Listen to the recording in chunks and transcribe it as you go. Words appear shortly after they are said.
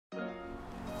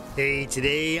Hey,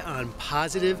 today on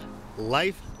Positive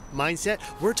Life Mindset,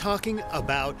 we're talking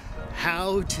about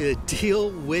how to deal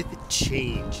with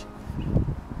change.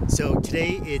 So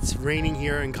today it's raining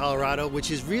here in Colorado,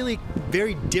 which is really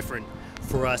very different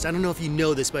for us. I don't know if you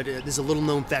know this, but there's a little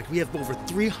known fact. We have over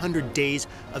 300 days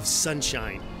of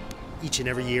sunshine each and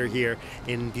every year here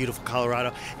in beautiful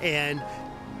Colorado. And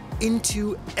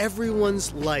into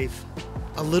everyone's life,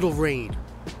 a little rain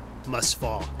must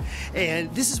fall.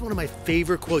 And this is one of my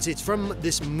favorite quotes. It's from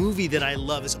this movie that I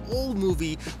love, this old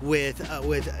movie with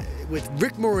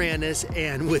Rick Moranis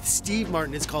and with Steve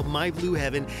Martin. It's called My Blue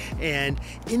Heaven. And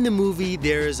in the movie,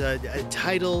 there's a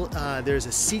title, there's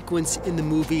a sequence in the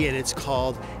movie, and it's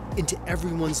called Into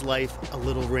Everyone's Life, a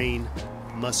Little Rain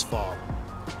Must Fall.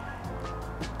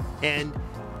 And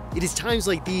it is times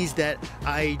like these that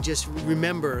I just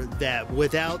remember that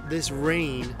without this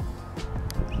rain,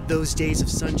 those days of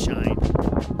sunshine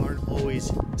aren't always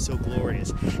so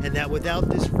glorious. And that without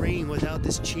this rain, without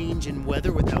this change in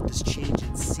weather, without this change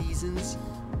in seasons,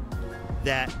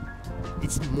 that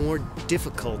it's more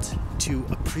difficult to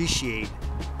appreciate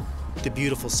the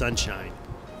beautiful sunshine,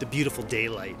 the beautiful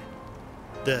daylight,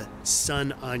 the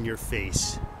sun on your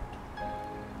face.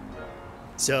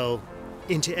 So,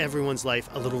 into everyone's life,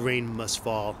 a little rain must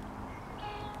fall.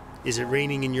 Is it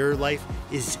raining in your life?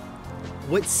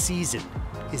 What season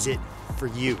is it for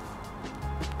you?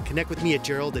 Connect with me at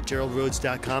Gerald at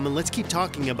geraldrhodes.com, and let's keep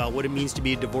talking about what it means to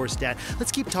be a divorced dad.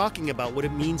 Let's keep talking about what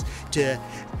it means to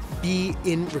be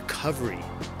in recovery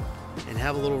and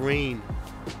have a little rain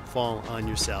fall on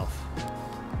yourself.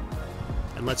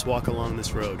 And let's walk along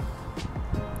this road.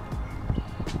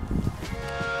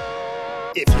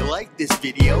 If you like this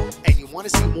video and you want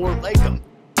to see more like them,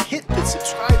 hit the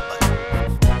subscribe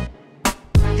button.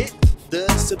 Hit the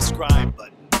subscribe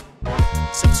button.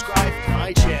 Subscribe to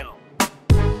my channel.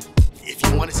 If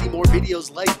you want to see more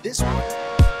videos like this one,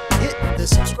 hit the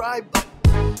subscribe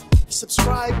button.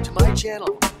 Subscribe to my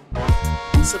channel.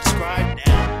 Subscribe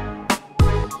now.